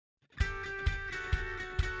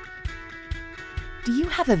Do you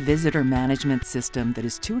have a visitor management system that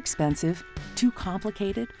is too expensive, too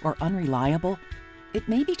complicated, or unreliable? It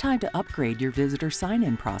may be time to upgrade your visitor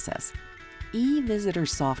sign-in process. eVisitor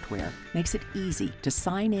software makes it easy to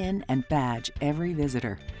sign in and badge every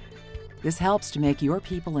visitor. This helps to make your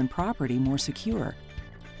people and property more secure.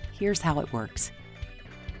 Here's how it works.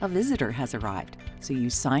 A visitor has arrived, so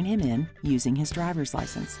you sign him in using his driver's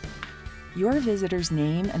license. Your visitor's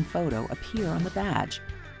name and photo appear on the badge.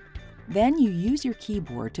 Then you use your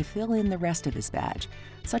keyboard to fill in the rest of his badge,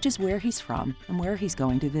 such as where he's from and where he's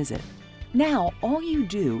going to visit. Now, all you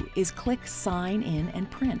do is click Sign in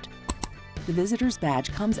and Print. The visitor's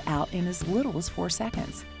badge comes out in as little as 4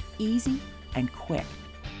 seconds. Easy and quick.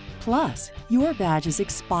 Plus, your badges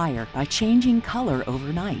expire by changing color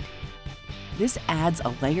overnight. This adds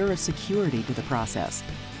a layer of security to the process.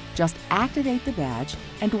 Just activate the badge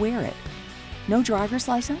and wear it. No driver's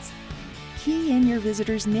license? Key in your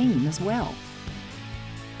visitor's name as well.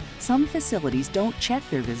 Some facilities don't check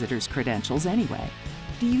their visitors' credentials anyway.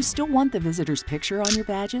 Do you still want the visitor's picture on your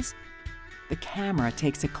badges? The camera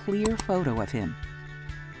takes a clear photo of him.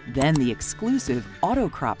 Then the exclusive auto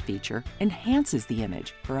crop feature enhances the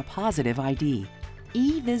image for a positive ID.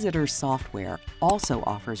 eVisitor software also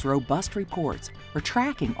offers robust reports for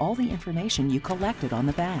tracking all the information you collected on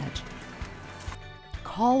the badge.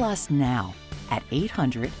 Call us now at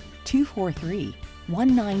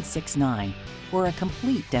 800-243-1969 for a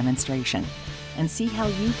complete demonstration and see how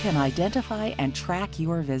you can identify and track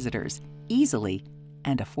your visitors easily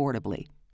and affordably.